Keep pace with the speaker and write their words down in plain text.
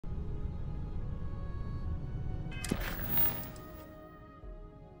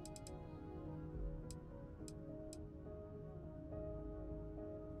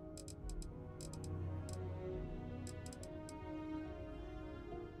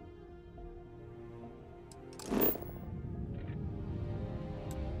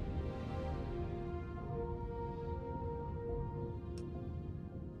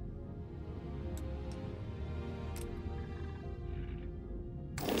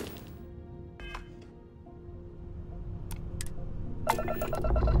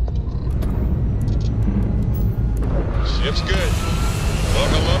Ship's good.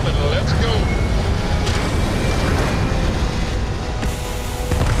 Buckle up and let's go.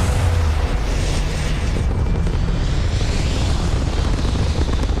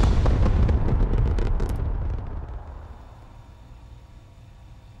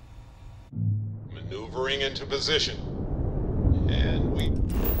 Maneuvering into position. And we...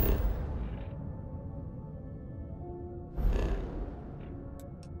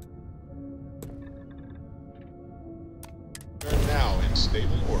 are now in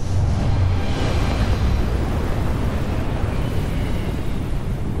stable orbit.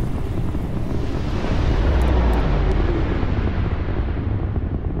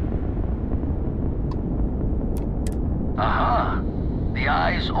 Aha! The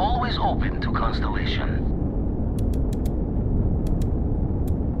eye is always open to Constellation.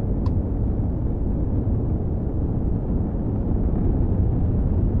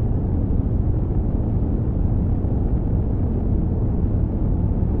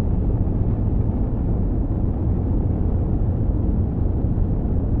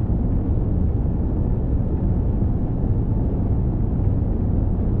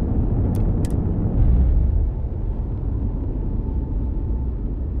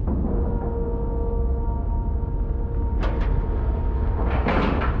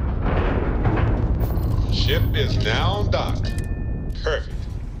 Ship is now docked. Perfect.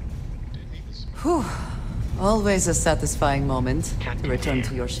 Whew. Always a satisfying moment to return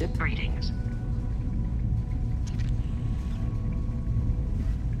to your ship. Greetings.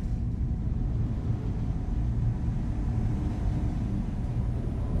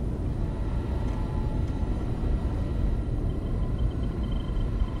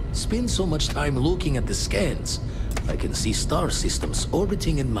 Spend so much time looking at the scans, I can see star systems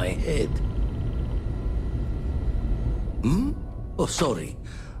orbiting in my head. Oh, sorry.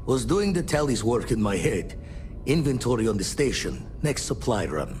 Was doing the tally's work in my head. Inventory on the station, next supply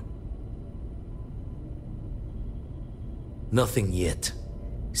run. Nothing yet.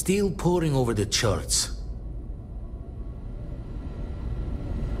 Still poring over the charts.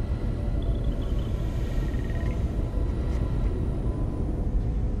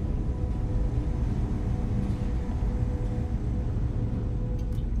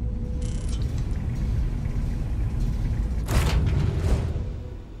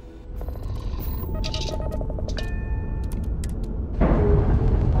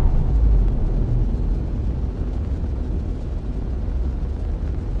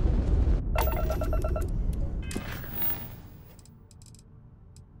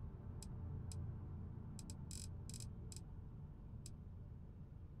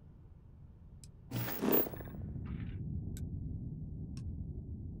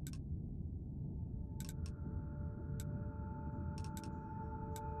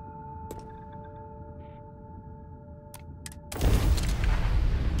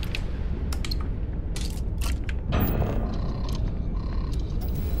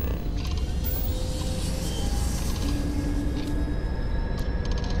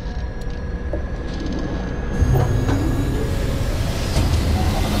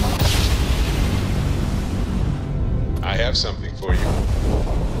 I have something for you.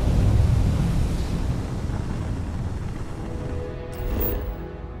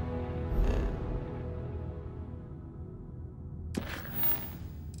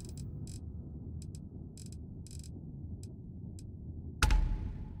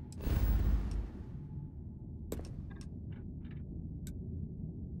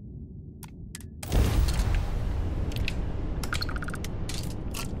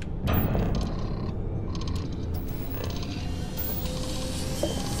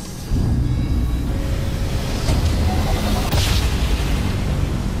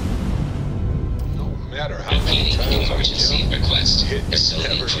 Emergency request.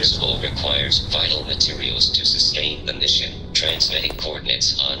 Facility crucible requires vital materials to sustain the mission. Transmitting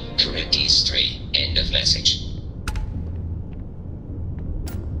coordinates on Charybdis 3. End of message.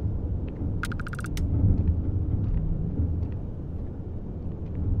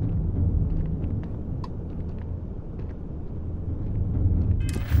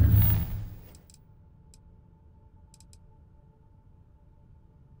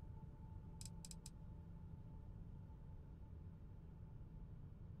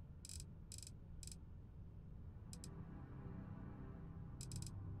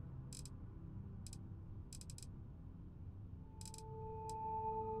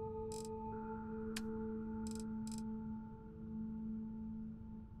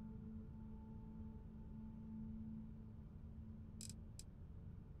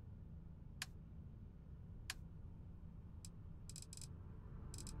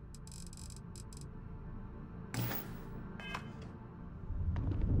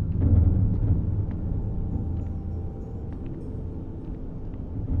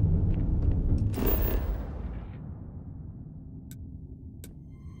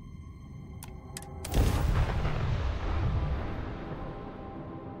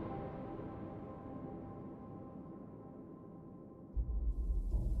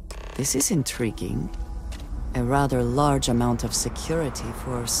 This is intriguing. A rather large amount of security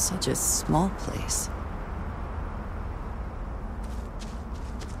for such a small place.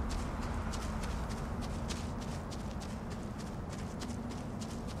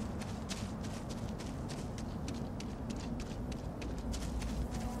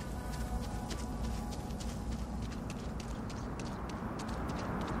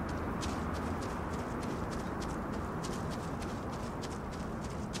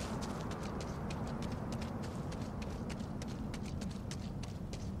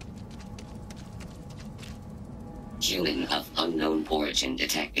 Human of unknown origin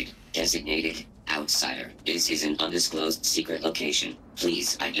detected. Designated outsider. This is an undisclosed secret location.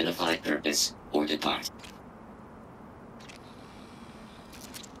 Please identify purpose or depart.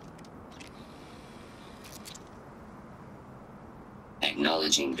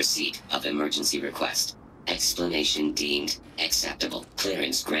 Acknowledging receipt of emergency request. Explanation deemed acceptable.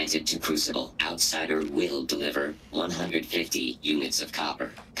 Clearance granted to Crucible. Outsider will deliver 150 units of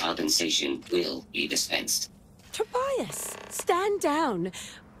copper. Compensation will be dispensed. Tobias, stand down.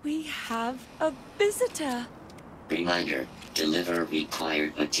 We have a visitor. Reminder, deliver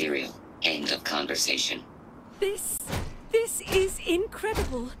required material. End of conversation. This is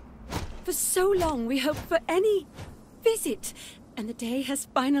incredible. For so long we hoped for any visit, and the day has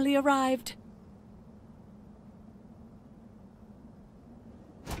finally arrived.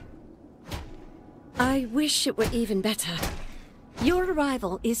 I wish it were even better. Your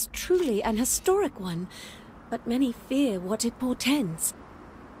arrival is truly an historic one, but many fear what it portends.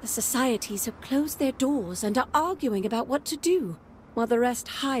 The societies have closed their doors and are arguing about what to do, while the rest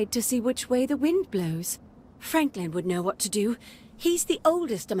hide to see which way the wind blows. Franklin would know what to do. He's the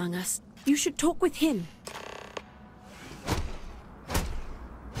oldest among us. You should talk with him.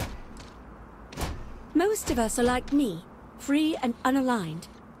 Most of us are like me, free and unaligned.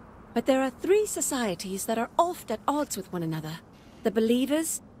 But there are 3 societies that are oft at odds with one another. The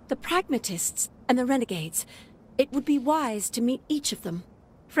Believers, the Pragmatists, and the Renegades. It would be wise to meet each of them.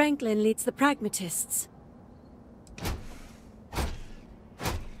 Franklin leads the Pragmatists.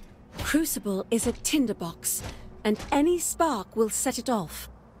 Crucible is a tinderbox, and any spark will set it off.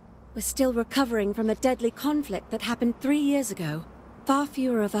 We're still recovering from a deadly conflict that happened 3 years ago. Far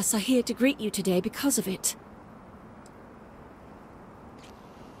fewer of us are here to greet you today because of it.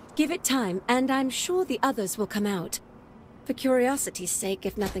 Give it time, and I'm sure the others will come out. For curiosity's sake,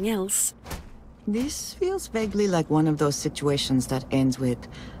 if nothing else. This feels vaguely like one of those situations that ends with,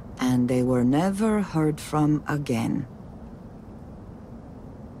 and they were never heard from again.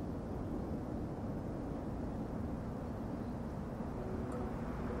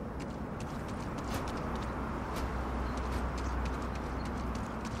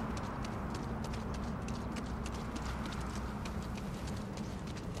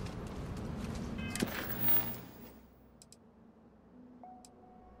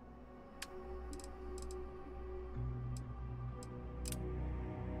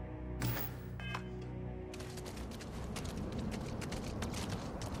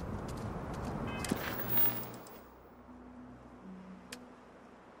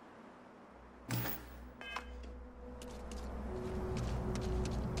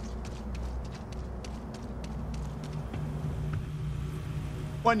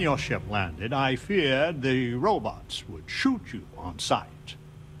 When your ship landed, I feared the robots would shoot you on sight.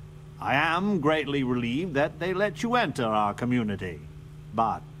 I am greatly relieved that they let you enter our community.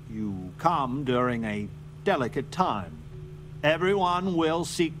 But you come during a delicate time. Everyone will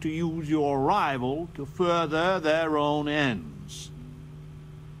seek to use your arrival to further their own ends.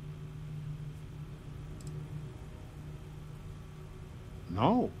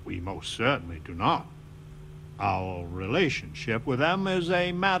 No, we most certainly do not. Our relationship with them is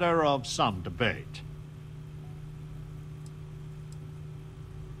a matter of some debate.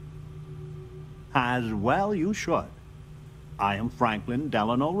 As well you should. I am Franklin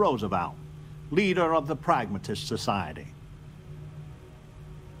Delano Roosevelt, leader of the Pragmatist Society.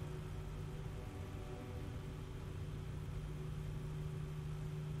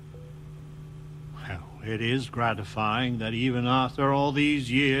 Well, it is gratifying that even after all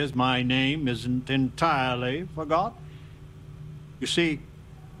these years, my name isn't entirely forgot. You see,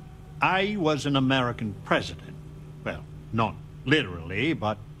 I was an American president. Well, not literally,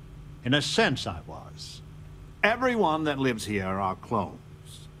 but in a sense I was. Everyone that lives here are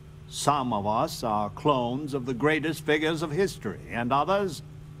clones. Some of us are clones of the greatest figures of history, and others,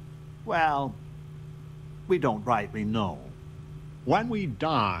 well, we don't rightly know. When we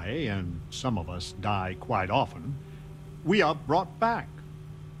die, and some of us die quite often, we are brought back.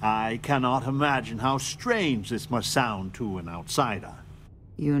 I cannot imagine how strange this must sound to an outsider.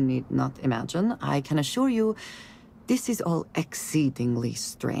 You need not imagine. I can assure you, this is all exceedingly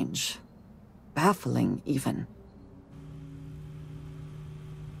strange. Baffling, even.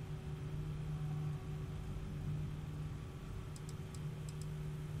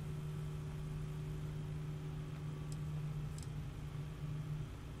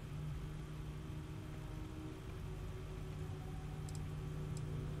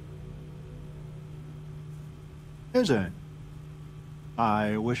 Is it?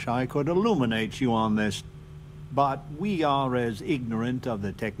 I wish I could illuminate you on this, but we are as ignorant of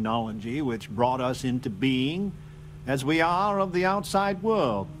the technology which brought us into being as we are of the outside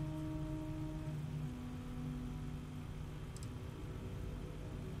world.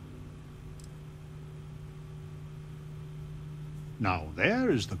 Now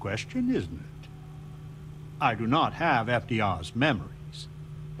there is the question, isn't it? I do not have FDR's memories,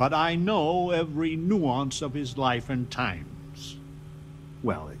 but I know every nuance of his life and times.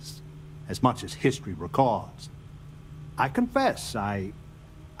 Well, as much as history records. I confess, I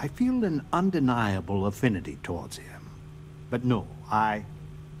feel an undeniable affinity towards him. But no, I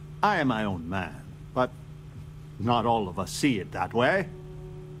am my own man, but not all of us see it that way.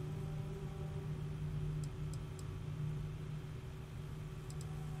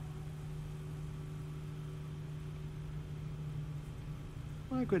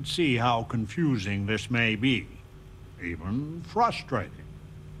 I could see how confusing this may be, even frustrating.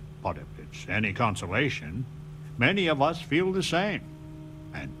 But if it's any consolation, many of us feel the same,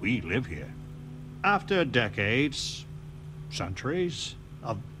 and we live here. After decades, centuries,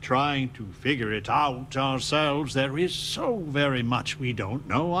 of trying to figure it out ourselves, there is so very much we don't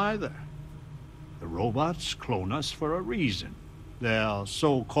know either. The robots clone us for a reason, their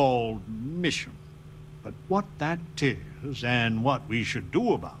so-called mission. But what that is, and what we should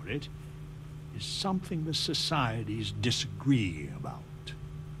do about it, is something the societies disagree about.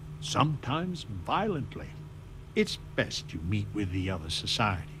 Sometimes violently. It's best you meet with the other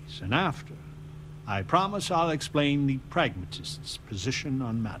societies, and after, I promise I'll explain the pragmatists' position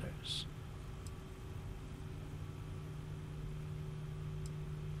on matters.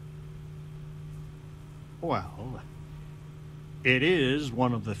 Well, it is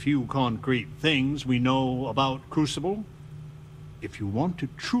one of the few concrete things we know about Crucible. If you want to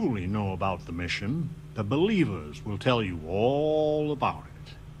truly know about the mission, the believers will tell you all about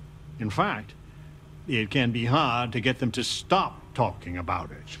it. In fact, it can be hard to get them to stop talking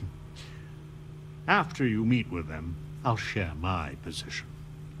about it. After you meet with them, I'll share my position.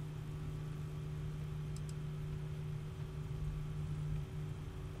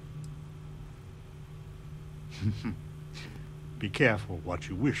 Be careful what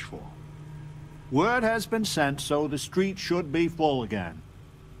you wish for. Word has been sent, so the street should be full again.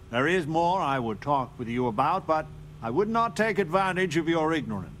 There is more I would talk with you about, but I would not take advantage of your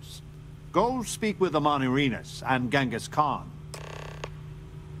ignorance. Go speak with the Monirinas and Genghis Khan.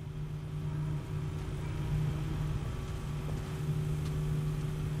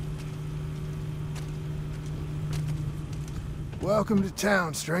 Welcome to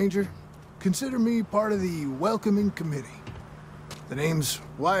town, stranger. Consider me part of the welcoming committee. The name's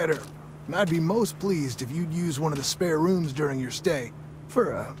Wyatt Earp, and I'd be most pleased if you'd use one of the spare rooms during your stay.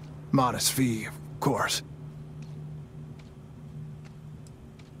 For a modest fee, of course.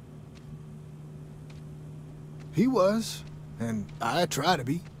 He was, and I try to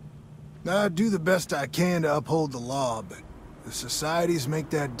be. I do the best I can to uphold the law, but the societies make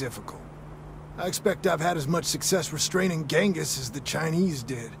that difficult. I expect I've had as much success restraining Genghis as the Chinese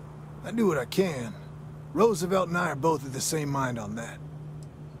did. I do what I can. Roosevelt and I are both of the same mind on that.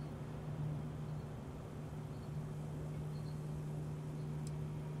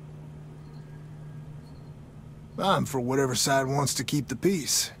 I'm for whatever side wants to keep the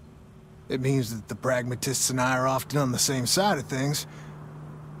peace. It means that the pragmatists and I are often on the same side of things,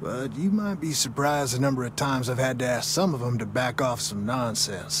 but you might be surprised the number of times I've had to ask some of them to back off some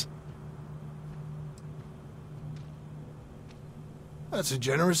nonsense. That's a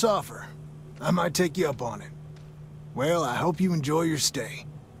generous offer. I might take you up on it. Well, I hope you enjoy your stay.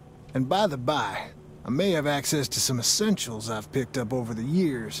 And by the by, I may have access to some essentials I've picked up over the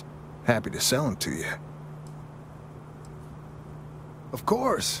years. Happy to sell them to you. Of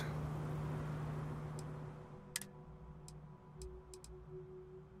course.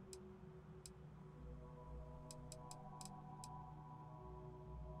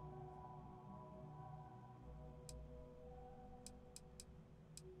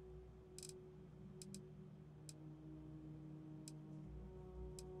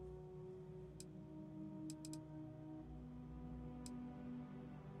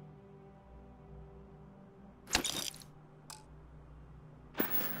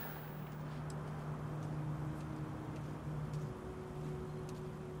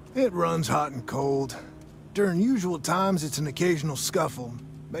 It runs hot and cold. During usual times, it's an occasional scuffle,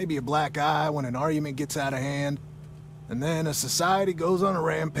 maybe a black eye when an argument gets out of hand, and then a society goes on a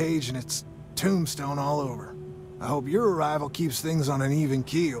rampage and it's tombstone all over. I hope your arrival keeps things on an even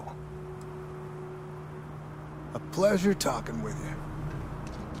keel. A pleasure talking with you.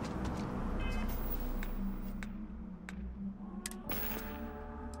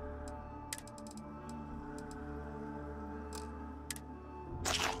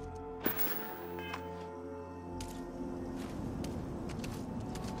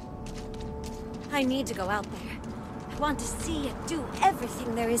 I need to go out there. I want to see and do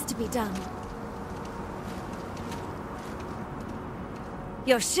everything there is to be done.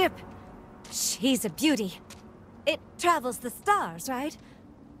 Your ship, she's a beauty. It travels the stars, right?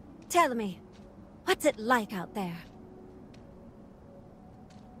 Tell me, what's it like out there?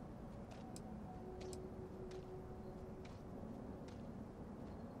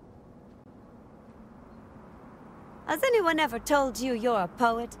 Has anyone ever told you you're a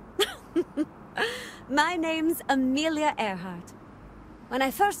poet? My name's Amelia Earhart. When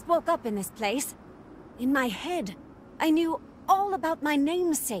I first woke up in this place, in my head, I knew all about my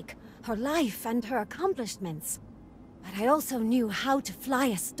namesake, her life and her accomplishments. But I also knew how to fly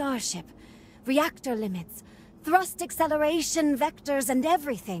a starship, reactor limits, thrust acceleration vectors and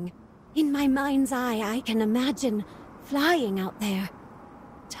everything. In my mind's eye, I can imagine flying out there,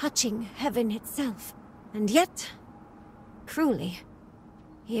 touching heaven itself. And yet, cruelly,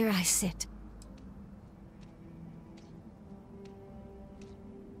 here I sit.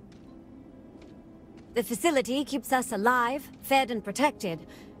 The facility keeps us alive, fed and protected,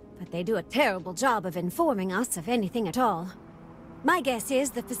 but they do a terrible job of informing us of anything at all. My guess is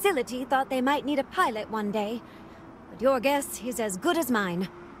the facility thought they might need a pilot one day, but your guess is as good as mine.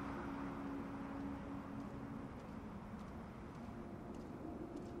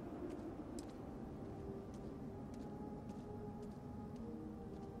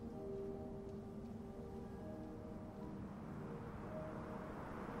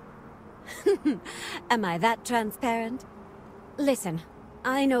 Am I that transparent? Listen,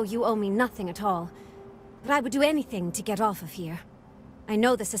 I know you owe me nothing at all, but I would do anything to get off of here. I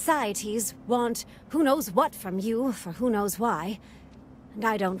know the societies want who knows what from you for who knows why, and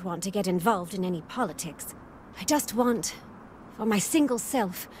I don't want to get involved in any politics. I just want, for my single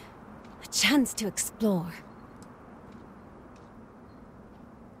self, a chance to explore.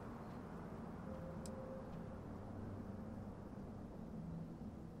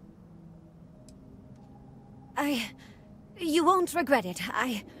 You won't regret it.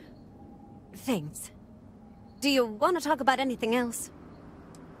 Thanks. Do you want to talk about anything else?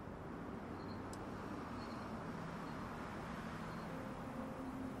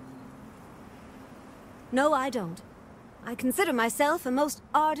 No, I don't. I consider myself a most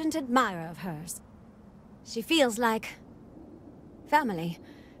ardent admirer of hers. She feels like family.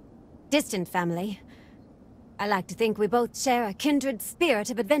 Distant family. I like to think we both share a kindred spirit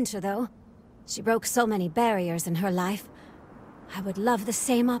of adventure, though. She broke so many barriers in her life. I would love the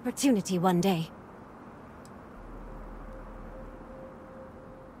same opportunity one day.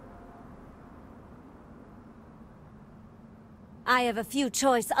 I have a few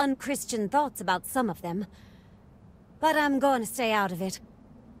choice, unchristian thoughts about some of them, but I'm going to stay out of it.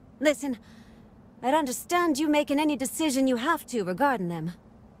 Listen, I'd understand you making any decision you have to regarding them.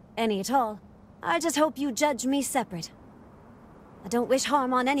 Any at all. I just hope you judge me separate. I don't wish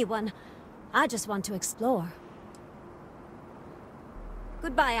harm on anyone. I just want to explore.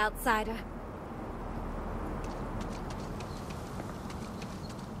 Goodbye, outsider.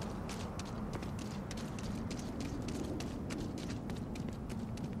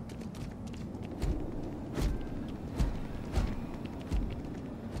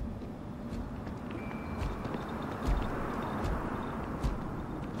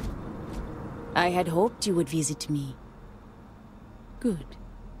 I had hoped you would visit me. Good.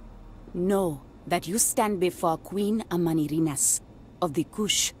 Know that you stand before Queen Amanirinas of the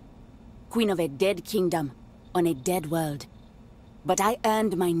Kush, queen of a dead kingdom on a dead world. But I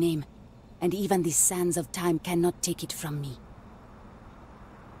earned my name, and even the sands of time cannot take it from me.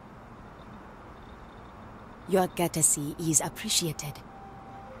 Your courtesy is appreciated,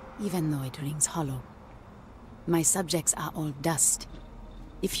 even though it rings hollow. My subjects are all dust.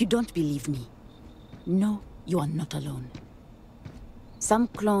 If you don't believe me, know you are not alone. Some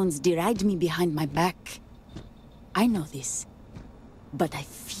clones deride me behind my back. I know this, but I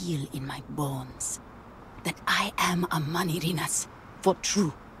feel in my bones that I am a Manirinas for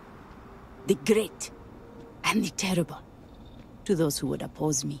true. The great and the terrible. To those who would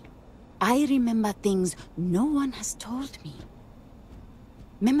oppose me, I remember things no one has told me.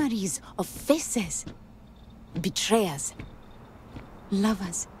 Memories of faces, betrayers,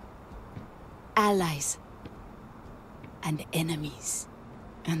 lovers, allies, and enemies.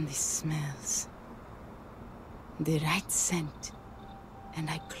 And the smells, the right scent, and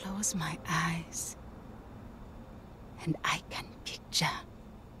I close my eyes, and I can picture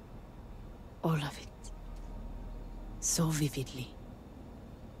all of it so vividly.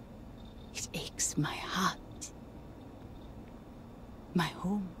 It aches my heart. My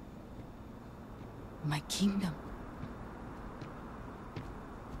home. My kingdom.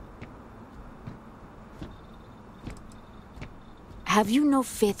 Have you no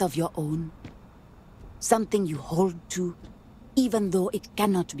faith of your own? Something you hold to, even though it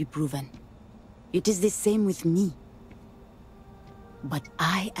cannot be proven. It is the same with me. But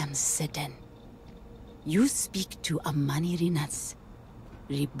I am certain. You speak to a Manirinas,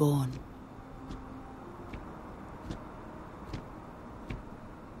 reborn.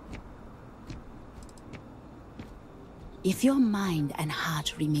 If your mind and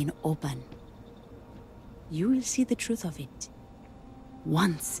heart remain open, you will see the truth of it.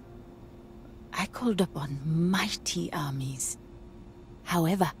 Once, I called upon mighty armies.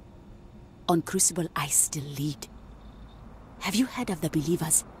 However, on Crucible I still lead. Have you heard of the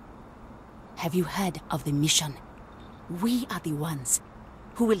believers? Have you heard of the mission? We are the ones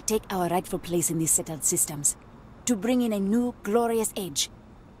who will take our rightful place in these settled systems, to bring in a new glorious age,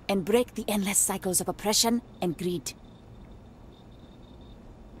 and break the endless cycles of oppression and greed.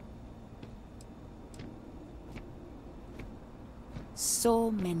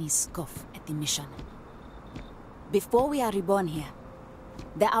 So many scoff at the mission. Before we are reborn here,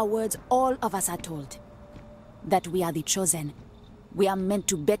 there are words all of us are told. That we are the chosen. We are meant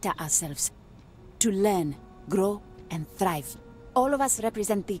to better ourselves. To learn, grow, and thrive. All of us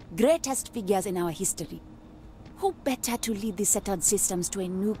represent the greatest figures in our history. Who better to lead the settled systems to a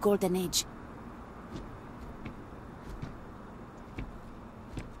new golden age?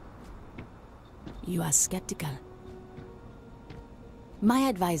 You are skeptical. My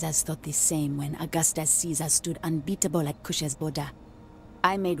advisors thought the same when Augustus Caesar stood unbeatable at Kush's border.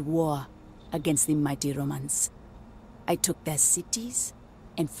 I made war against the mighty Romans. I took their cities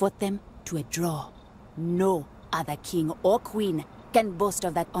and fought them to a draw. No other king or queen can boast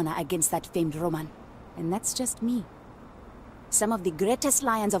of that honor against that famed Roman. And that's just me. Some of the greatest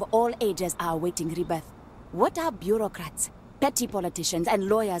lions of all ages are awaiting rebirth. What are bureaucrats, petty politicians, and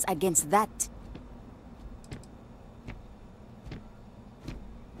lawyers against that?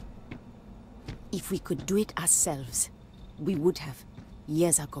 If we could do it ourselves, we would have,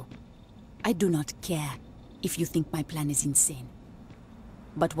 years ago. I do not care if you think my plan is insane.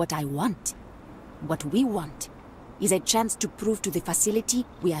 But what I want, what we want, is a chance to prove to the facility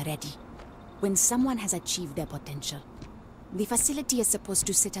we are ready. When someone has achieved their potential, the facility is supposed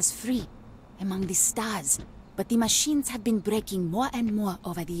to set us free among the stars. But the machines have been breaking more and more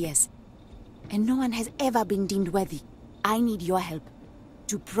over the years. And no one has ever been deemed worthy. I need your help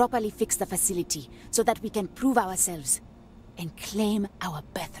to properly fix the facility so that we can prove ourselves and claim our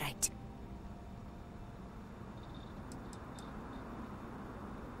birthright.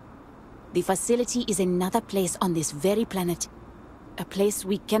 The facility is another place on this very planet. A place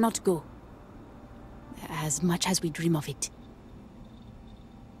we cannot go, as much as we dream of it.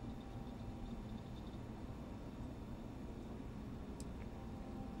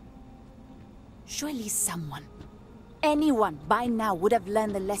 Surely someone, anyone by now would have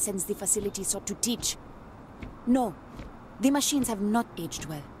learned the lessons the facility sought to teach. No, the machines have not aged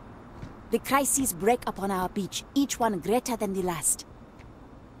well. The crises break upon our beach, each one greater than the last.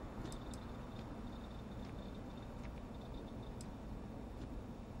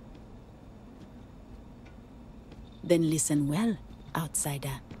 Then listen well,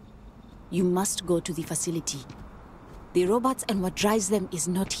 outsider. You must go to the facility. The robots and what drives them is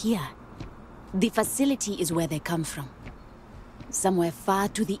not here. The facility is where they come from. Somewhere far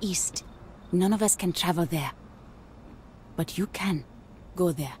to the east. None of us can travel there. But you can.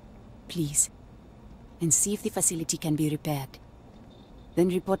 Go there, please. And see if the facility can be repaired. Then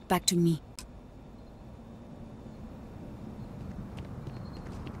report back to me.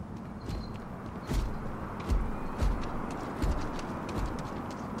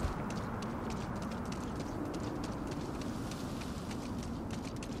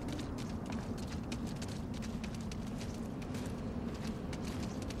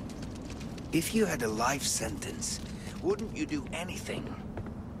 If you had a life sentence, wouldn't you do anything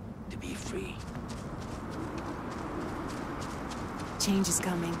to be free? Change is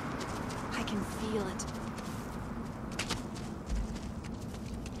coming. I can feel it.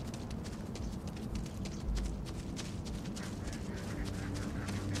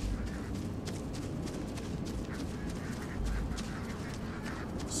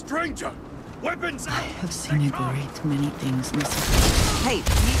 stranger! Weapons I out! have seen a great many things, Mrs. Hey,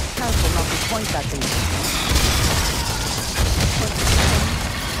 be careful not to point that thing.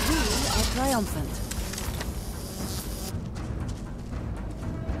 We are triumphant.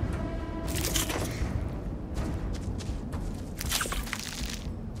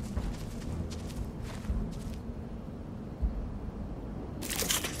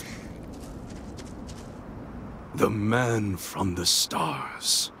 The man from the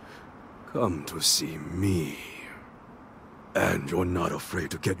stars. Come to see me. And you're not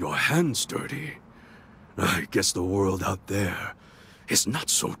afraid to get your hands dirty. I guess the world out there is not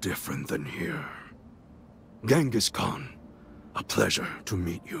so different than here. Genghis Khan, a pleasure to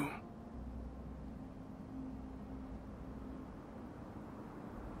meet you.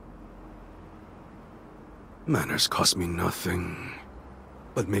 Manners cost me nothing.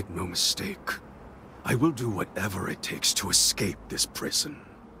 But make no mistake, I will do whatever it takes to escape this prison.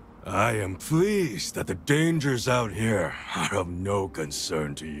 I am pleased that the dangers out here are of no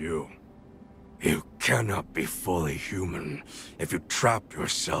concern to you. You cannot be fully human if you trap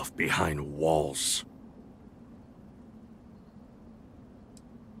yourself behind walls.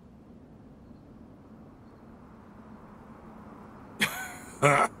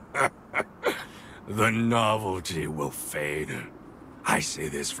 The novelty will fade. I say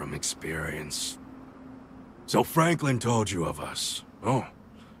this from experience. So Franklin told you of us. Oh,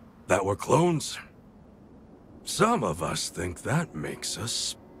 that we're clones? Some of us think that makes us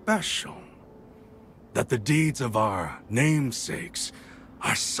special. That the deeds of our namesakes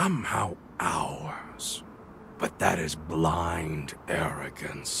are somehow ours. But that is blind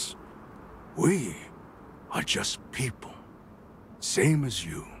arrogance. We are just people. Same as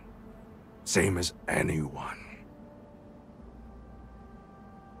you. Same as anyone.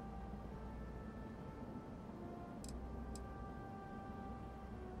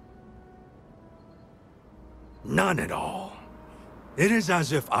 None at all. It is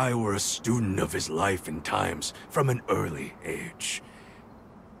as if I were a student of his life and times from an early age.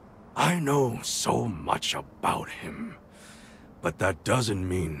 I know so much about him, but that doesn't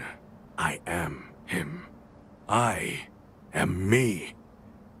mean I am him. I am me,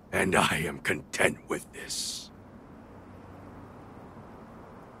 and I am content with this.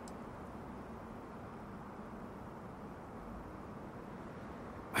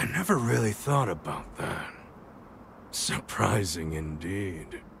 I never really thought about that. Surprising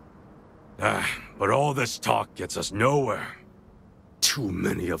indeed. But all this talk gets us nowhere. Too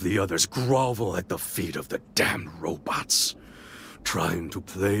many of the others grovel at the feet of the damned robots, trying to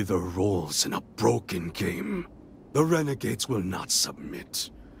play their roles in a broken game. The renegades will not submit,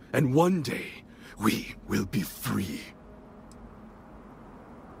 and one day, we will be free.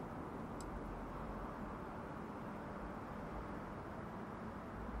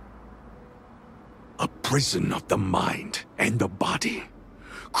 A prison of the mind and the body.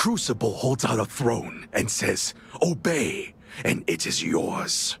 Crucible holds out a throne and says, "Obey, and it is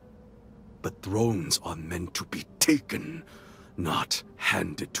yours." But thrones are meant to be taken, not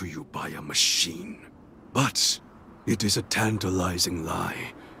handed to you by a machine. But it is a tantalizing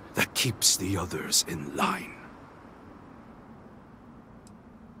lie that keeps the others in line.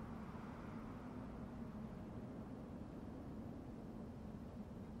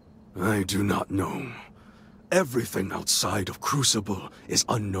 I do not know. Everything outside of Crucible is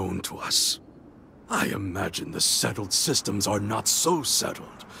unknown to us. I imagine the settled systems are not so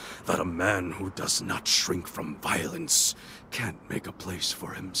settled that a man who does not shrink from violence can't make a place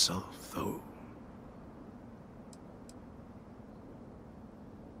for himself, though.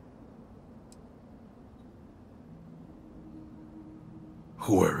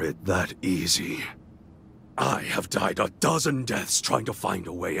 Were it that easy, I have died a dozen deaths trying to find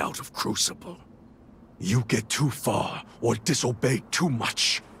a way out of Crucible. You get too far or disobey too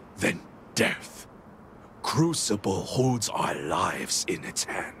much, then death. Crucible holds our lives in its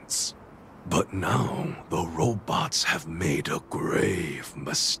hands. But now the robots have made a grave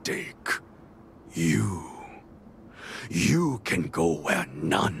mistake. You can go where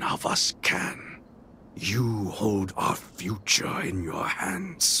none of us can. You hold our future in your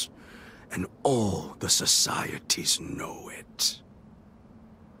hands. And all the societies know it.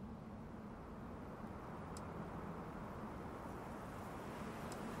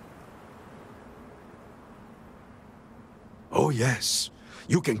 Oh yes,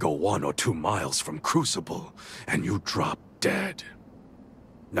 you can go 1 or 2 miles from Crucible, and you drop dead.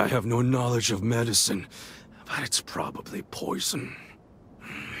 I have no knowledge of medicine, but it's probably poison.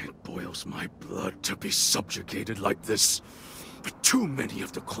 It boils my blood to be subjugated like this. But too many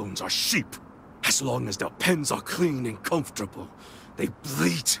of the clones are sheep. As long as their pens are clean and comfortable, They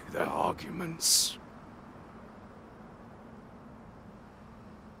bleat their arguments.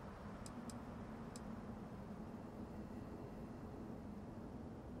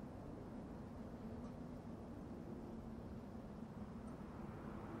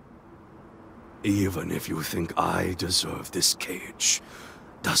 Even if you think I deserve this cage,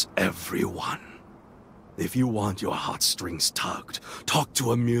 does everyone? If you want your heartstrings tugged, talk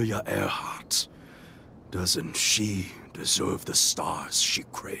to Amelia Earhart. Doesn't she deserve the stars she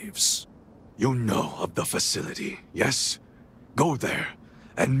craves? You know of the facility, yes? Go there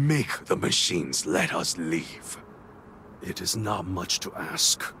and make the machines let us leave. It is not much to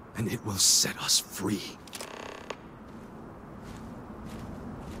ask, and it will set us free.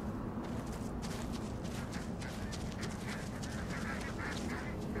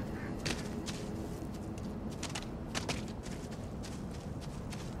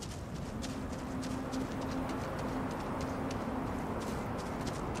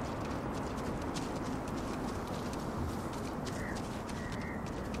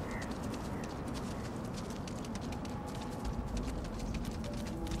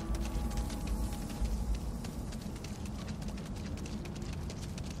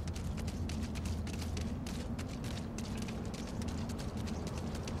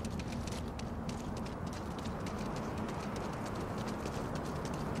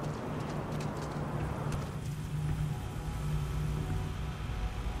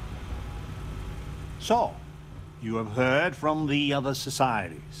 So, you have heard from the other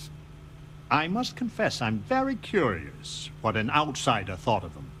societies. I must confess I'm very curious what an outsider thought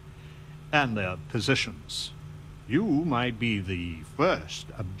of them, and their positions. You might be the first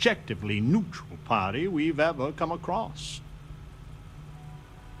objectively neutral party we've ever come across.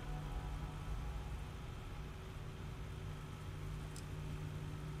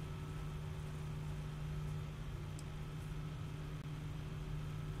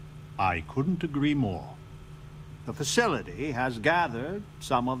 I couldn't agree more. The facility has gathered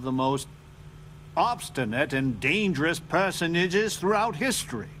some of the most obstinate and dangerous personages throughout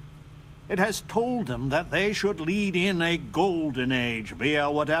history. It has told them that they should lead in a golden age via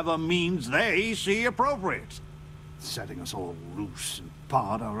whatever means they see appropriate. Setting us all loose and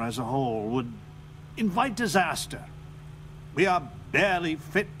Parda as a whole would invite disaster. We are barely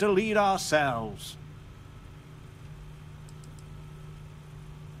fit to lead ourselves.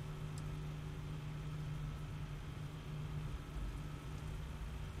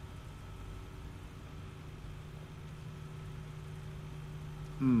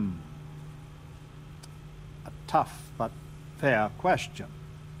 A tough but fair question.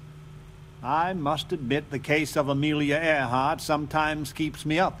 I must admit the case of Amelia Earhart sometimes keeps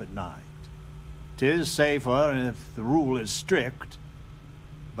me up at night. 'Tis safer if the rule is strict,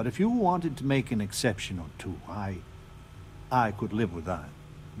 but if you wanted to make an exception or two, I could live with that.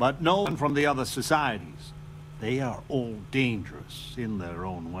 But no one from the other societies. They are all dangerous in their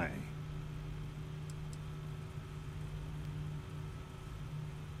own way.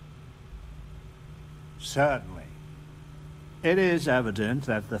 Certainly. It is evident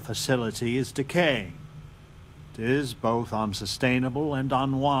that the facility is decaying. It is both unsustainable and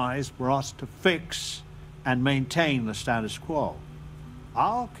unwise for us to fix and maintain the status quo.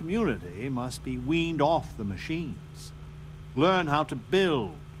 Our community must be weaned off the machines, learn how to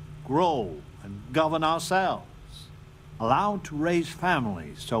build, grow, and govern ourselves, allowed to raise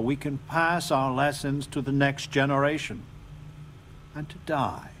families so we can pass our lessons to the next generation, and to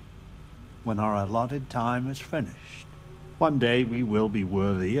die when our allotted time is finished. One day we will be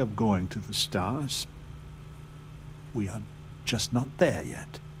worthy of going to the stars. We are just not there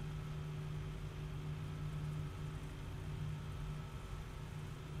yet.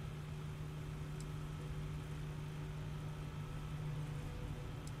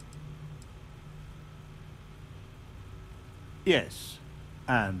 Yes,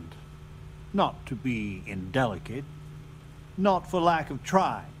 and not to be indelicate, not for lack of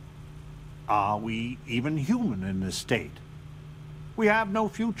trying. Are we even human in this state? We have no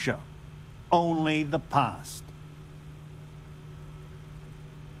future, only the past.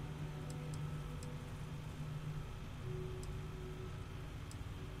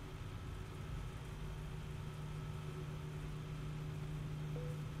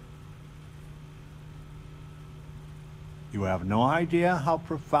 You have no idea how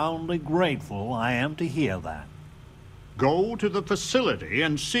profoundly grateful I am to hear that. Go to the facility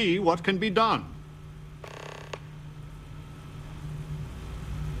and see what can be done.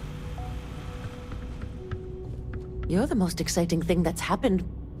 You're the most exciting thing that's happened,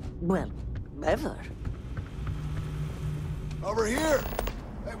 well, ever. Over here!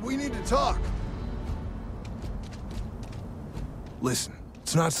 Hey, we need to talk. Listen,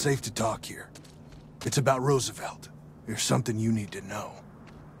 it's not safe to talk here. It's about Roosevelt. There's something you need to know.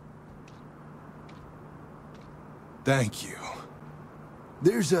 Thank you.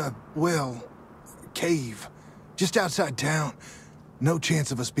 There's a, well, cave just outside town. No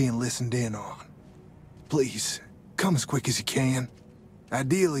chance of us being listened in on. Please, come as quick as you can.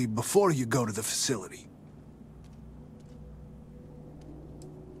 Ideally, before you go to the facility.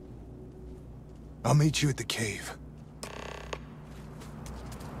 I'll meet you at the cave.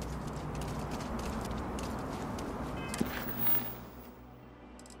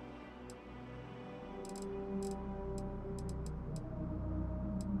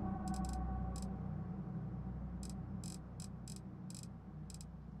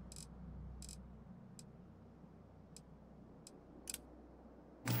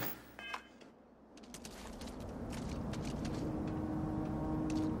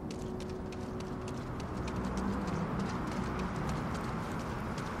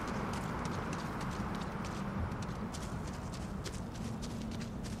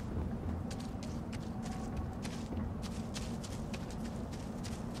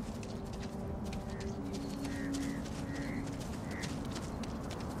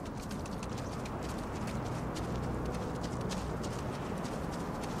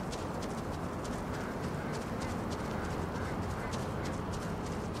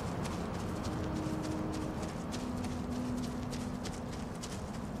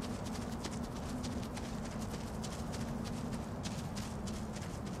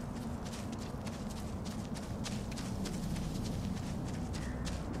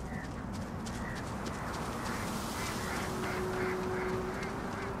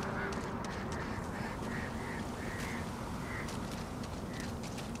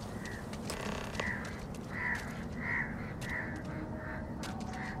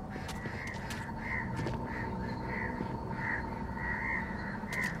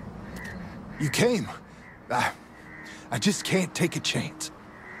 You came. I just can't take a chance.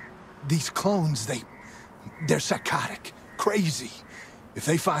 These clones, they're psychotic, crazy. If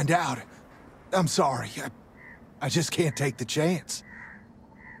they find out, I'm sorry. I just can't take the chance.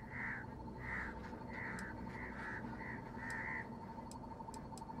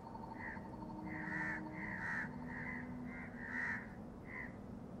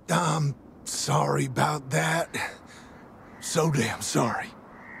 I'm sorry about that. So damn sorry.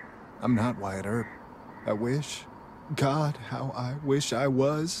 I'm not Wyatt Earp. I wish. God, how I wish I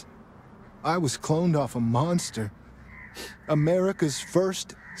was. I was cloned off a monster. America's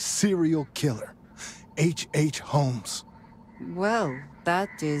first serial killer. H.H. Holmes. Well,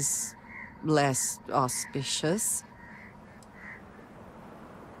 that is less auspicious.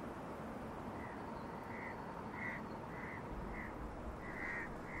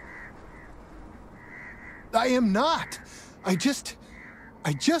 I am not. I just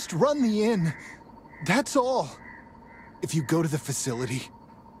run the inn. That's all. If you go to the facility,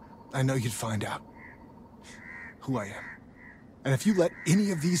 I know you'd find out who I am. And if you let any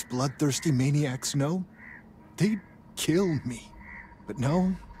of these bloodthirsty maniacs know, they'd kill me. But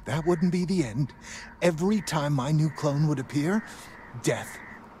no, that wouldn't be the end. Every time my new clone would appear, death,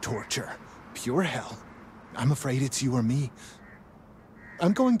 torture, pure hell. I'm afraid it's you or me.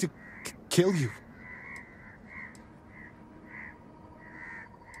 I'm going to kill you.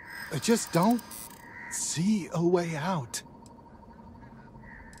 I just don't see a way out.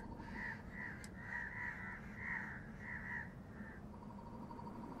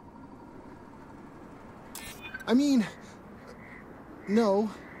 I mean, no.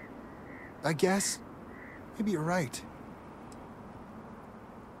 I guess. Maybe you're right.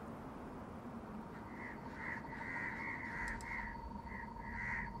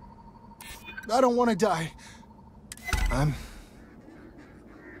 I don't want to die.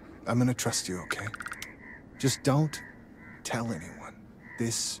 I'm gonna trust you, okay? Just don't tell anyone.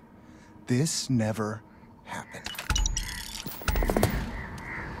 This never happened.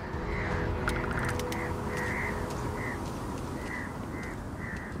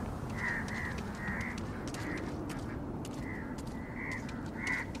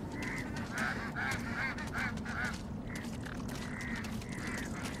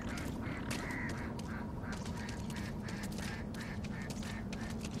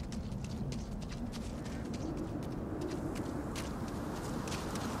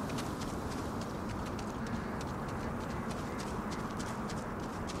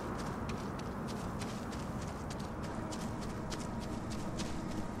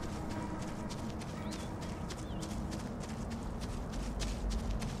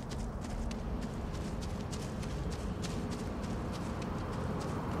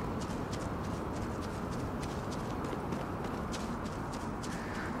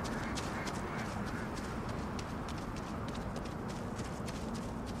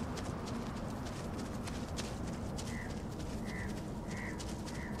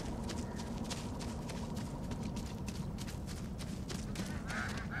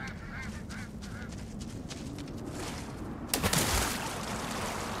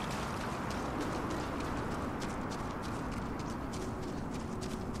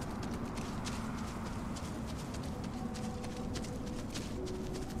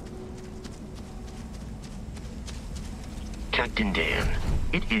 Captain Dan.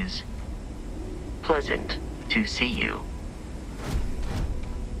 It is pleasant to see you.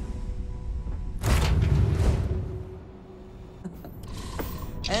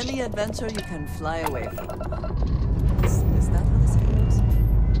 Any adventure you can fly away from. Is that how the saying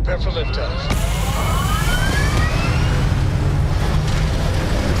goes? Prepare for liftoff.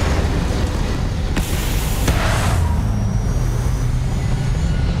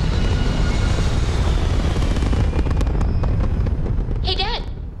 Hey, Dad.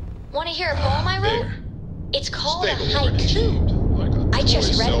 Want to hear a poem I wrote? It's called a Stable haiku. like a I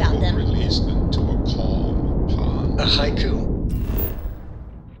just toy read about sailboat them. released into a calm pond. A haiku?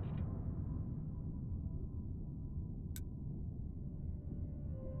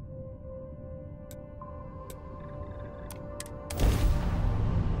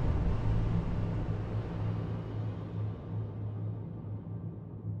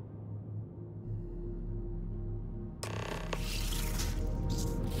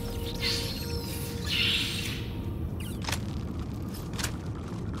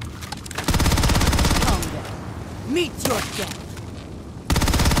 Meet your death.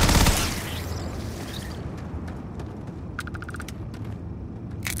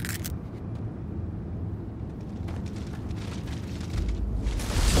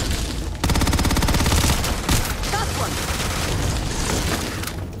 Got one.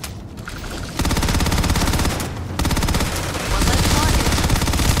 One less target.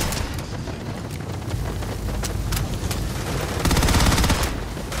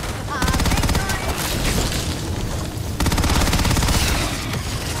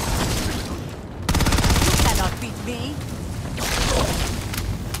 Me?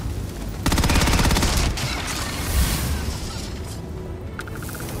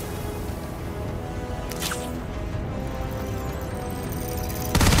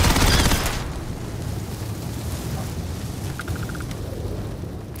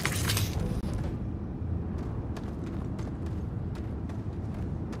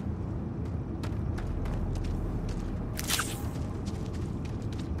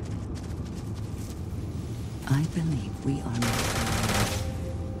 I believe we are not alone.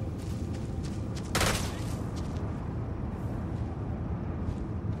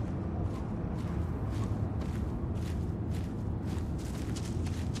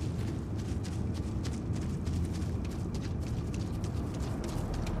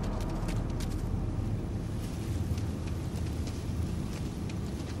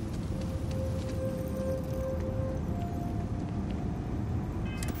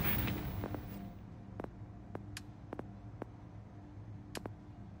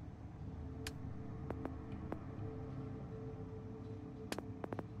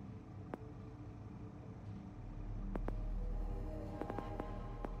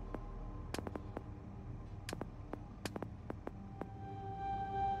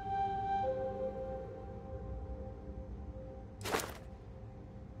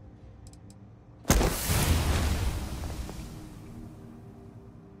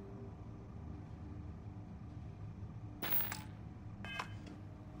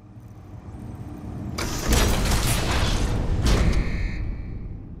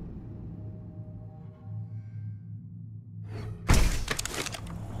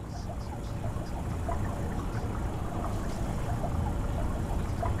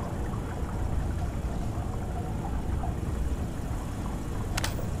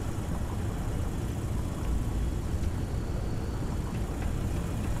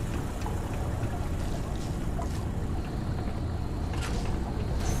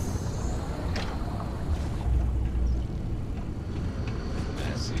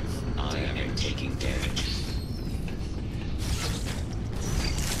 Taking damage.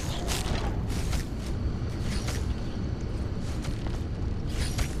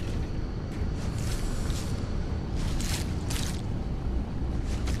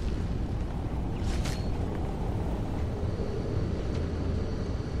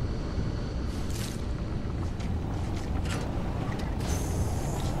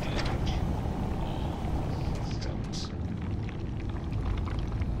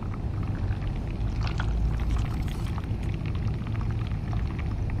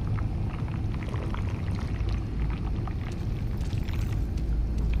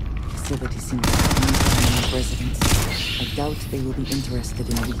 Facility seems to have residents. I doubt they will be interested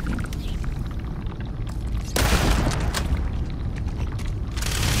in leaving.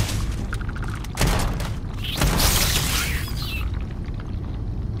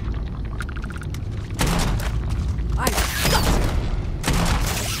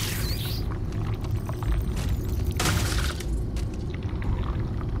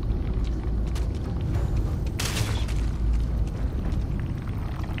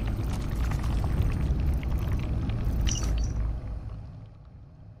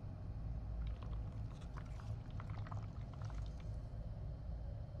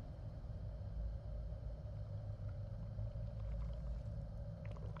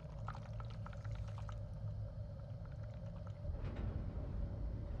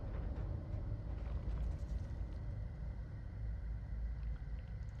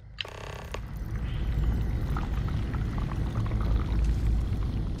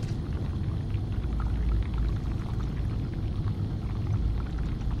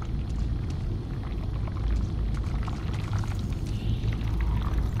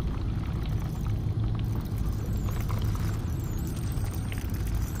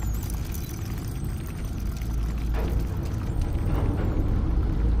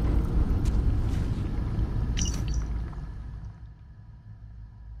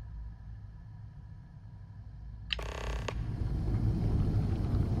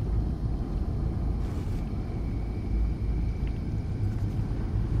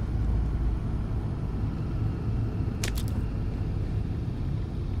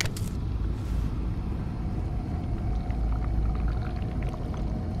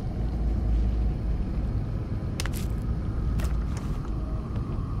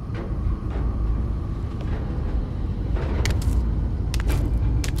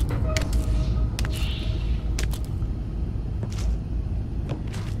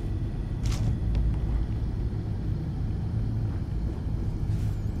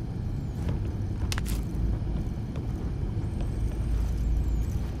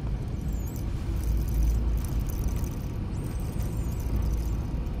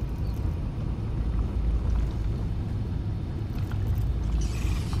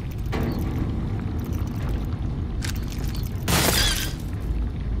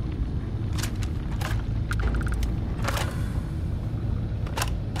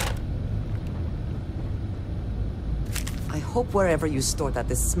 hope wherever you store that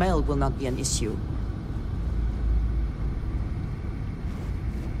the smell will not be an issue.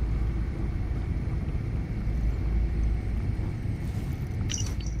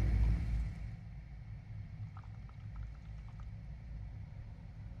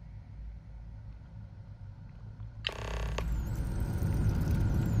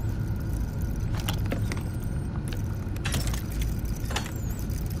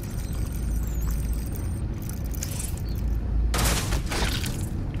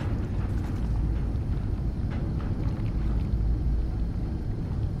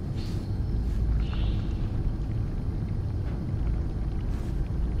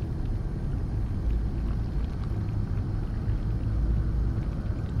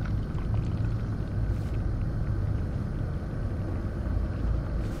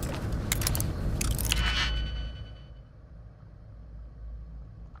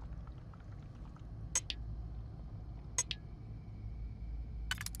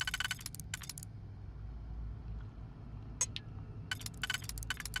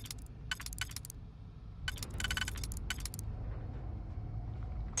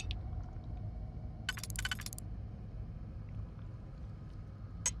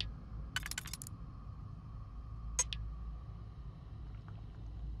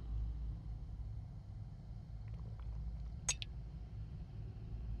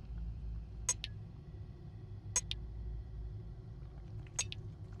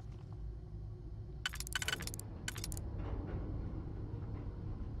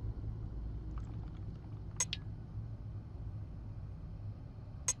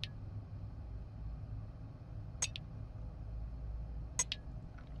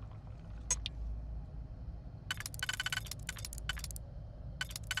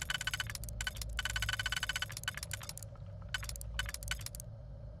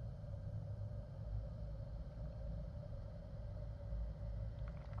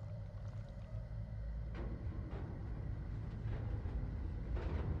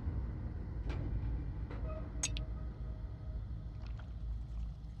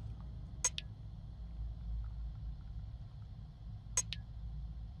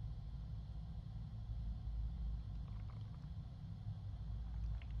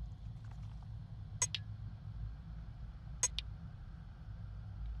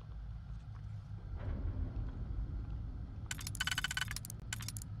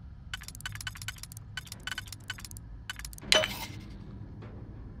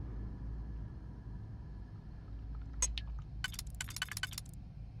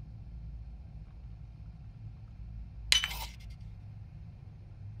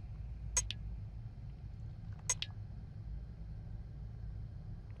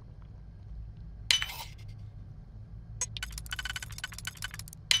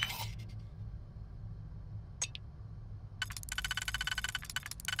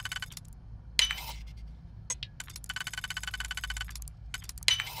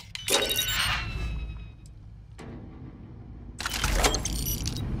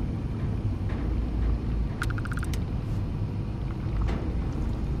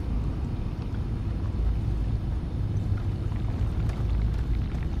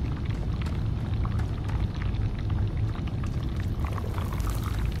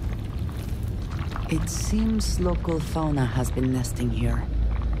 It seems local fauna has been nesting here.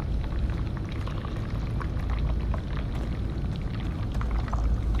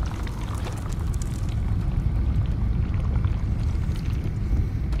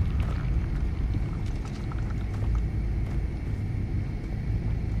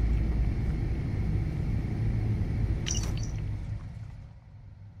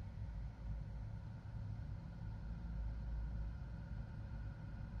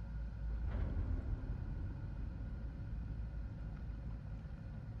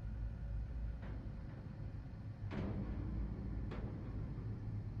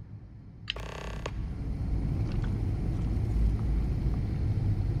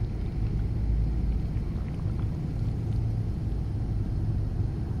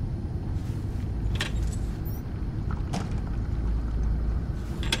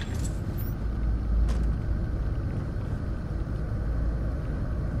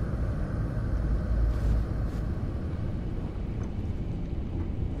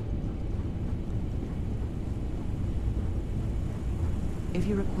 If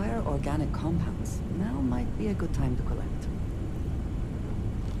you require organic compounds, now might be a good time to collect.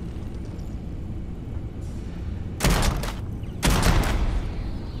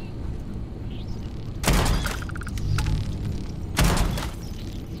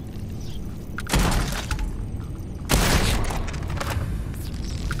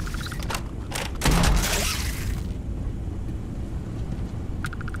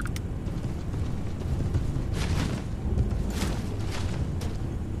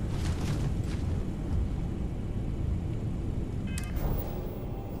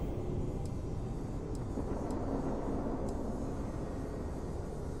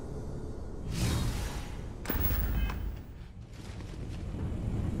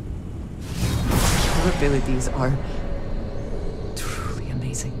 abilities are truly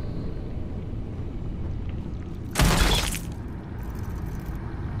amazing.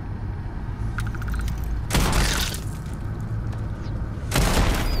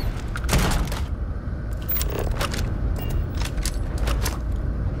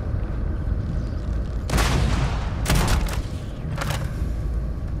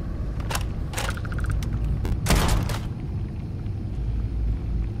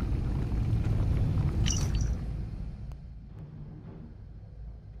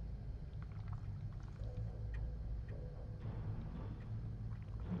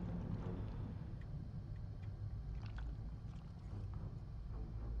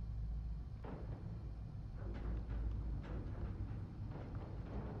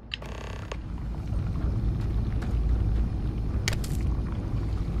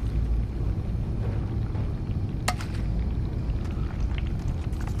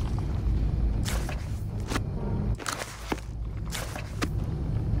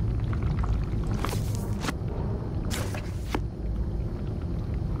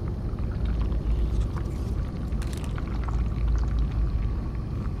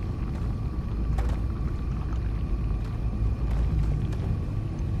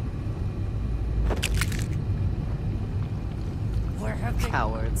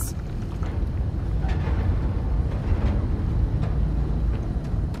 Cowards.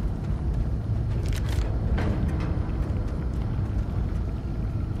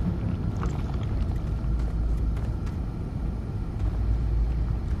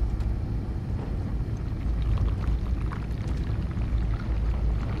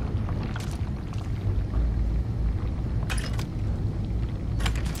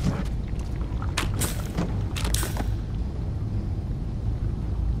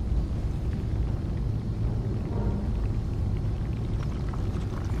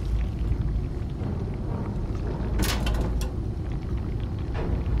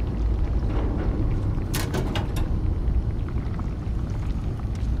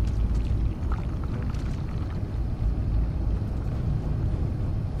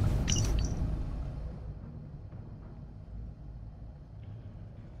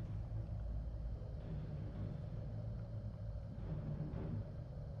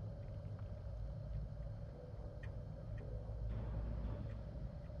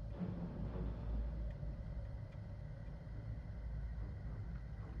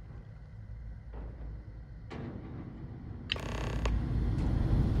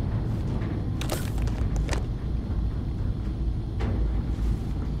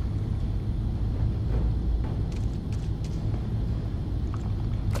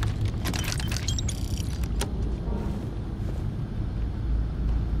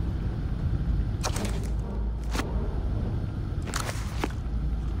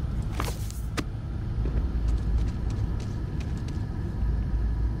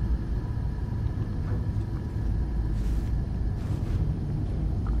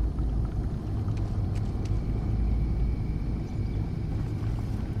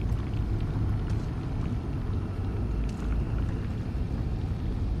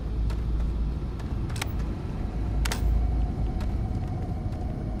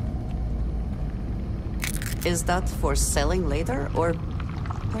 Is that for selling later, or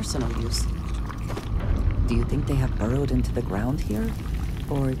personal use? Do you think they have burrowed into the ground here?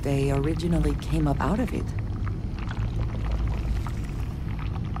 Or they originally came up out of it?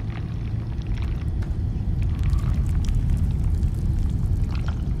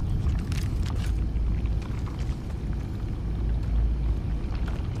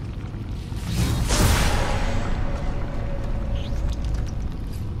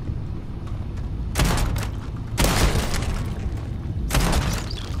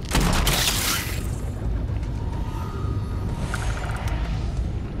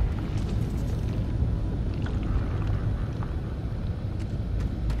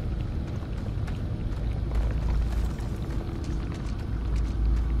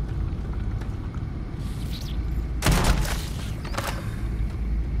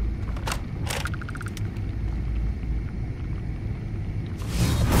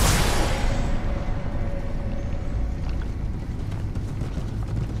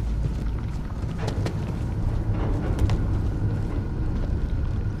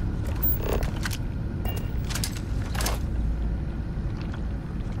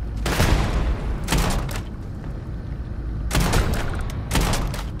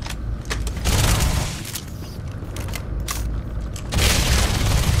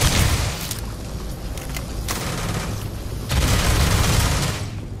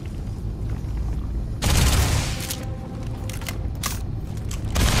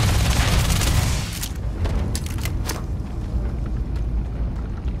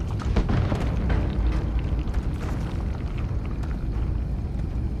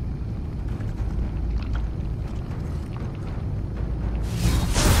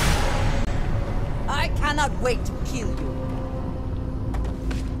 cannot wait to kill you.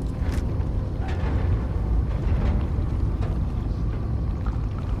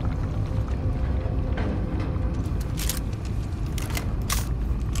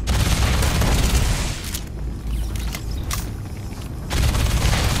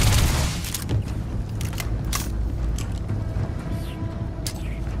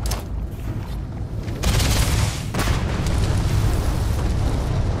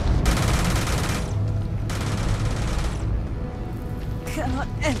 Cannot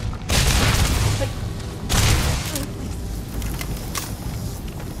end.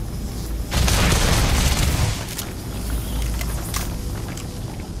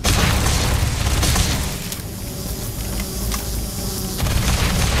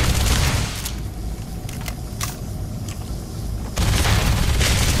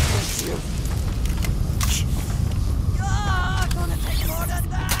 Gonna take more than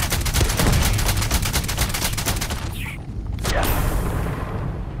that.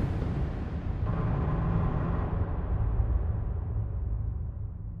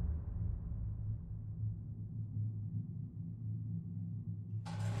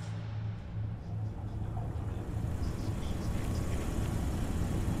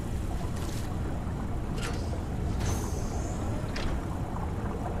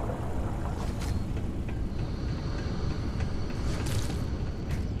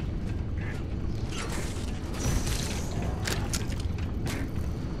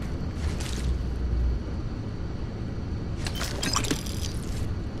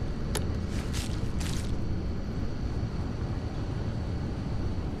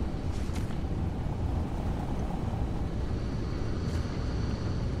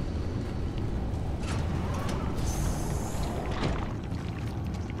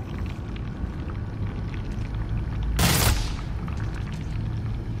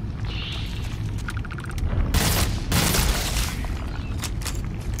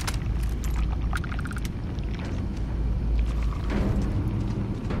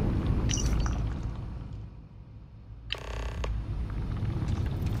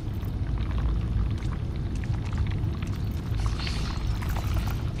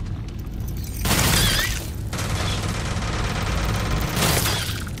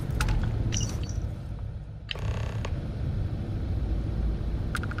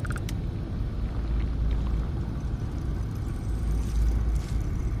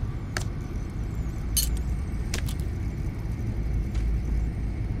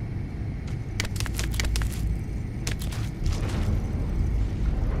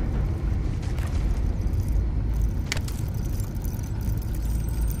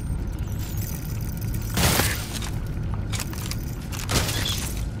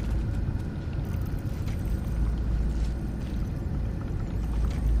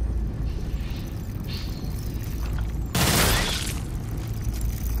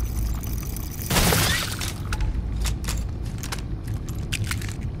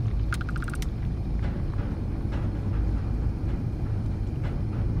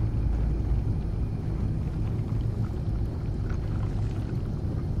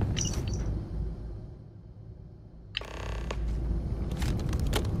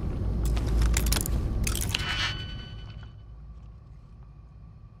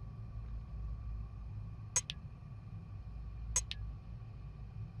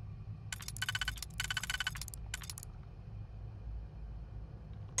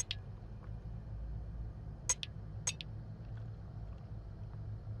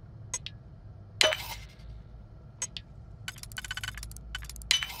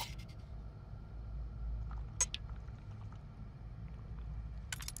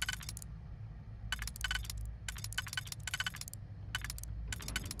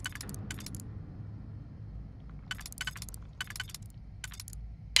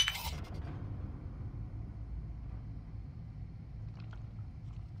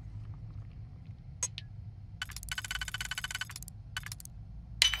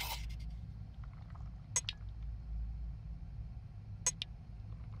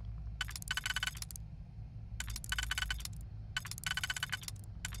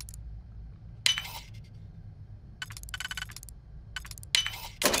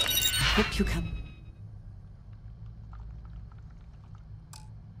 Hope you can.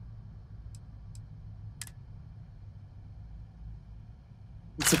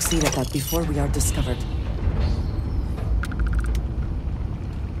 Succeed at that before we are discovered.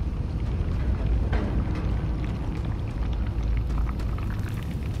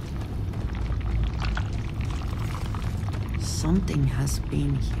 Something has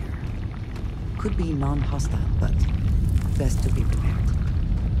been here. Could be non-hostile, but best to be prepared.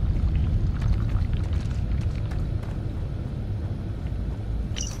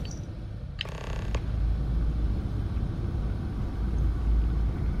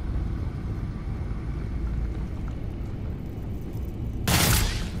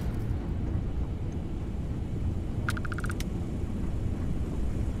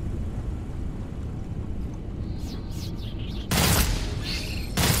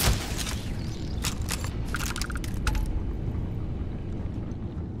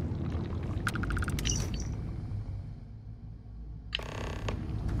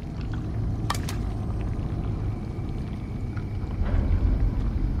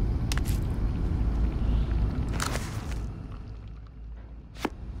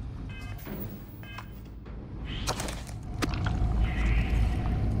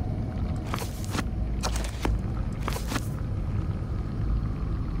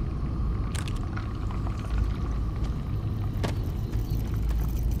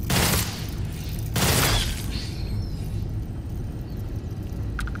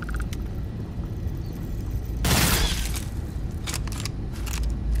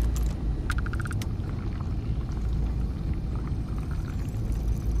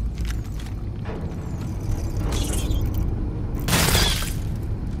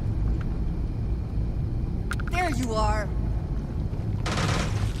 There you are!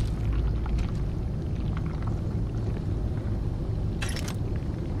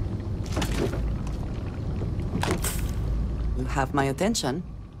 You have my attention.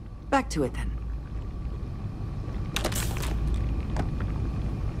 Back to it then.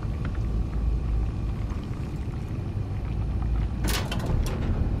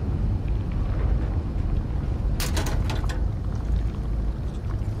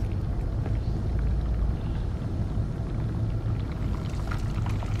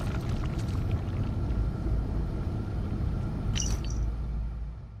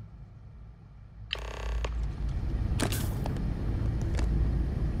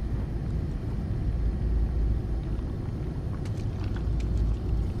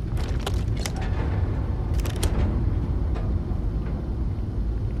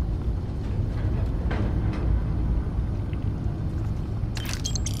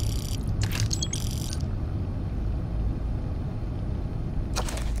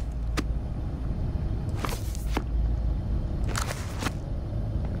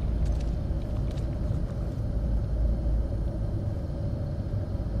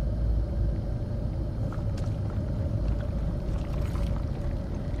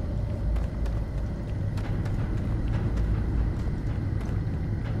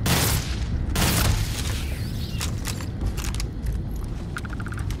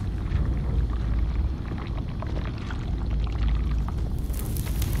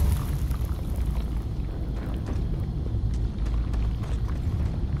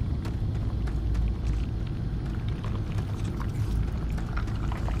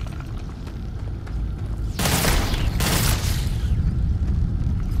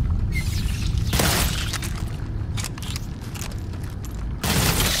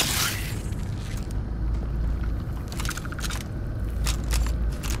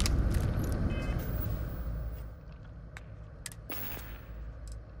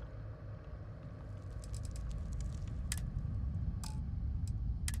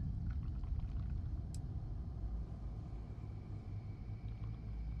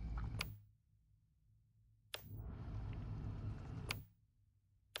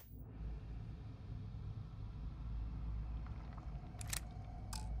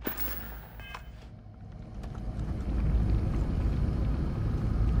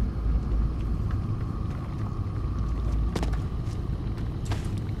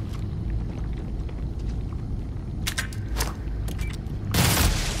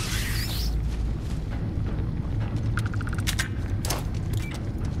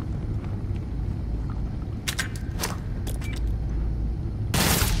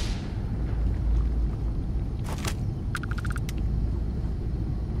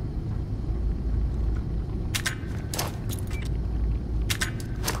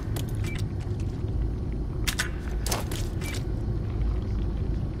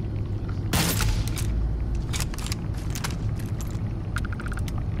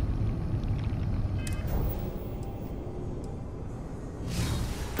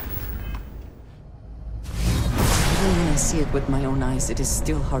 Even when I see it with my own eyes, it is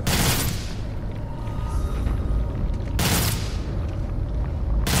still hard to believe.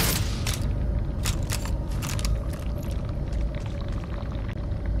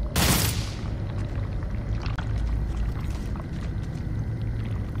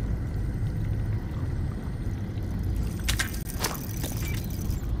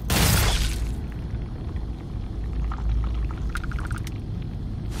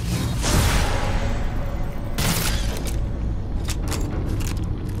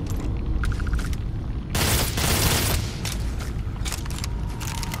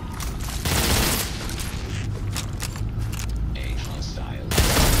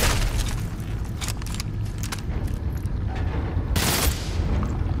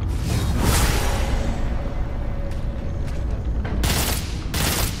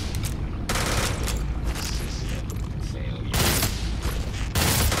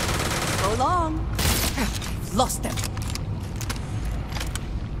 Lost them.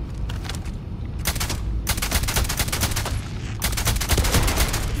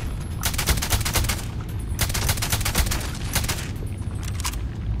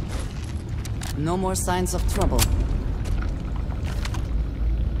 No more signs of trouble.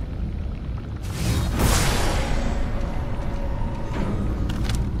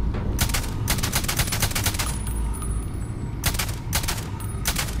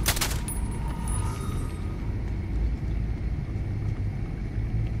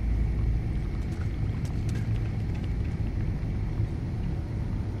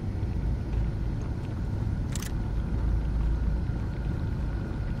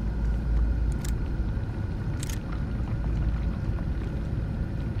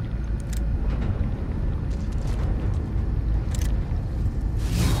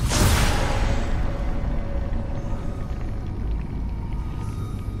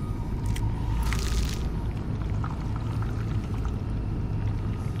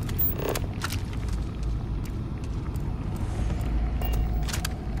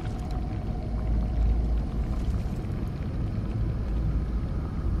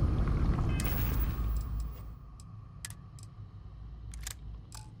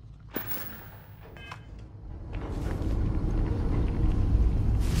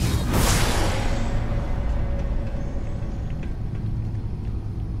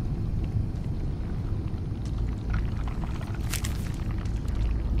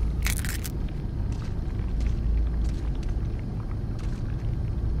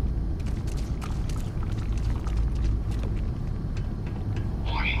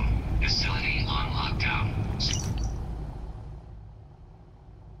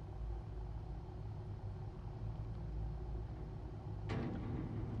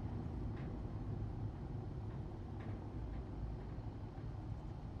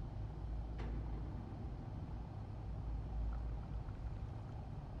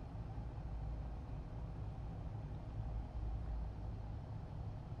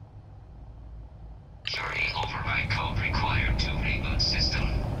 Security override code required to reboot system.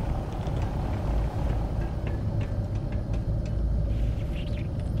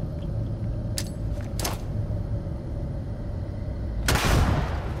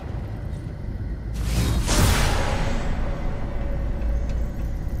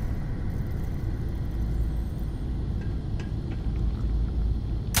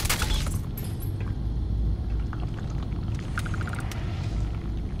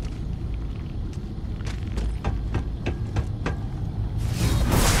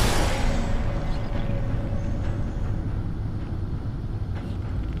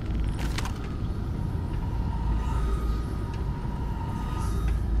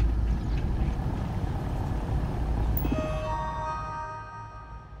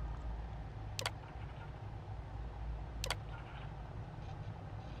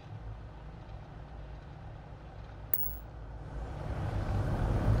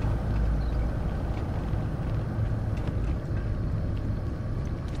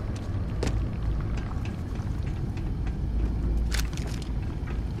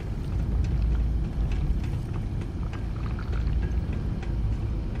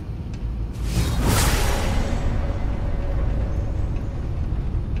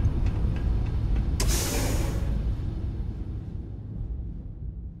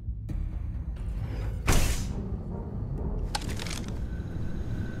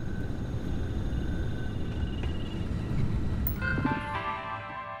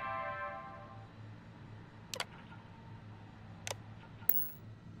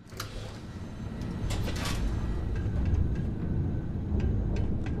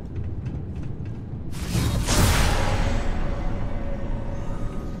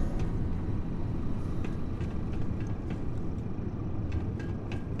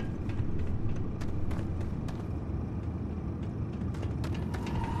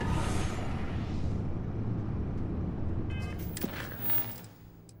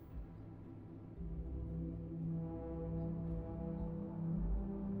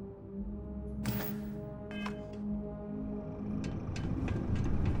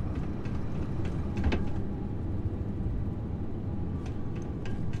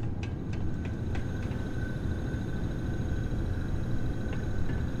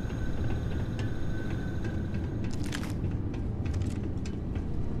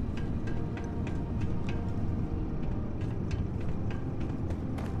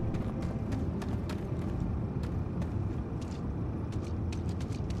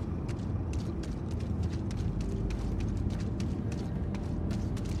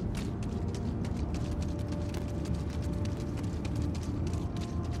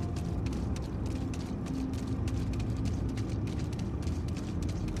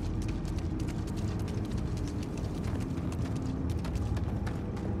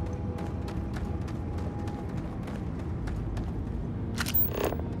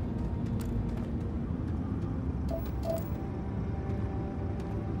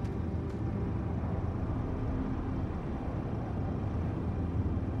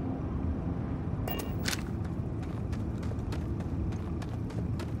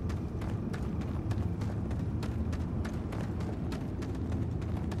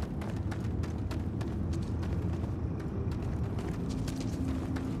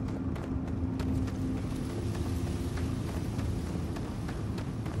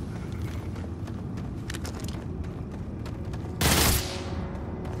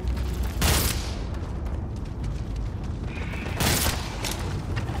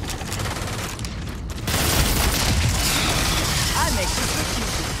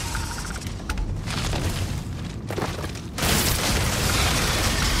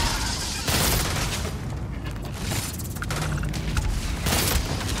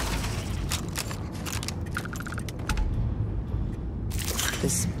 The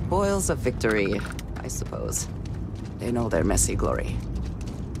spoils of victory, I suppose. They know their messy glory.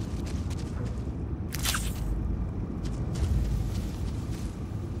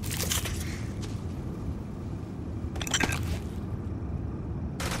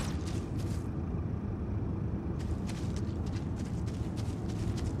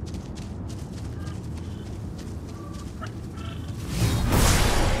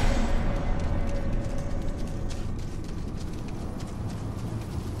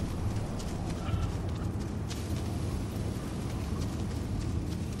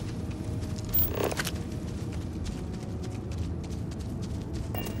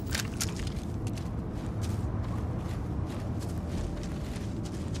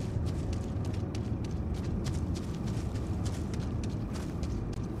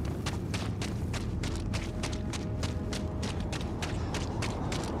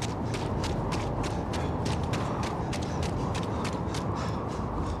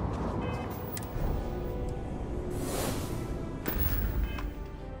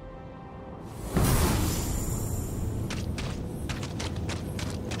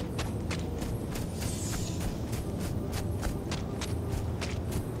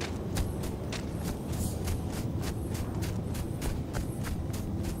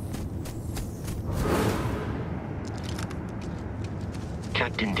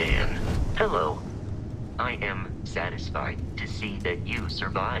 Captain Dan. Hello. I am satisfied to see that you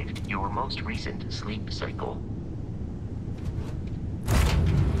survived your most recent sleep cycle.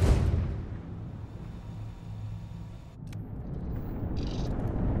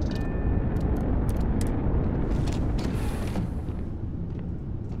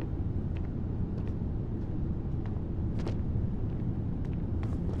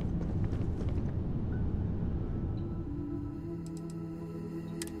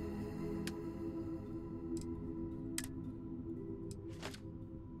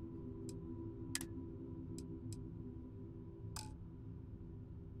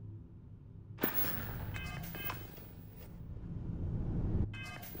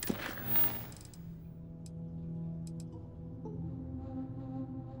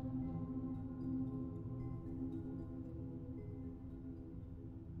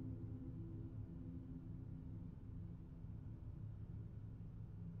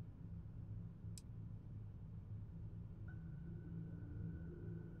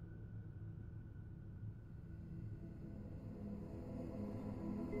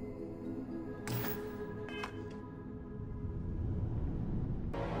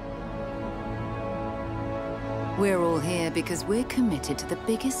 We're all here because we're committed to the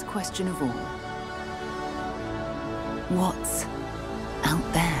biggest question of all. What's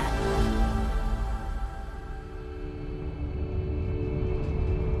out there?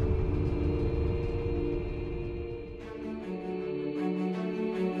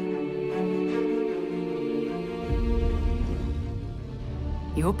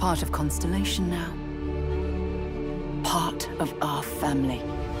 You're part of Constellation now. Part of our family.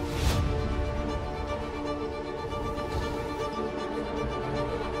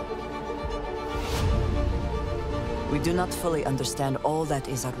 We do not fully understand all that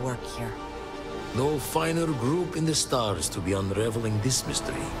is at work here. No finer group in the stars to be unraveling this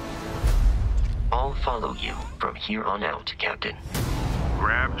mystery. I'll follow you from here on out, Captain.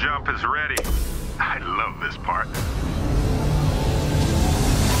 Grab jump is ready. I love this part.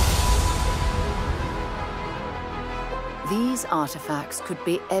 These artifacts could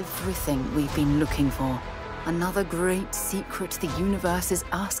be everything we've been looking for. Another great secret the universe is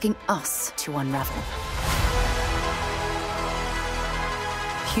asking us to unravel.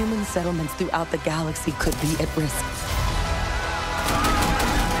 Human settlements throughout the galaxy could be at risk.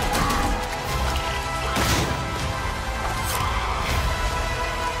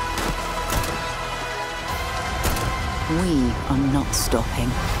 We are not stopping.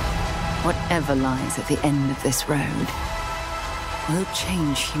 Whatever lies at the end of this road will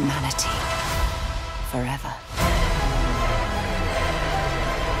change humanity forever.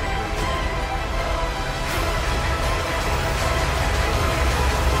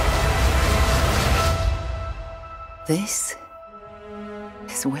 This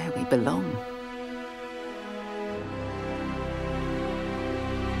is where we belong.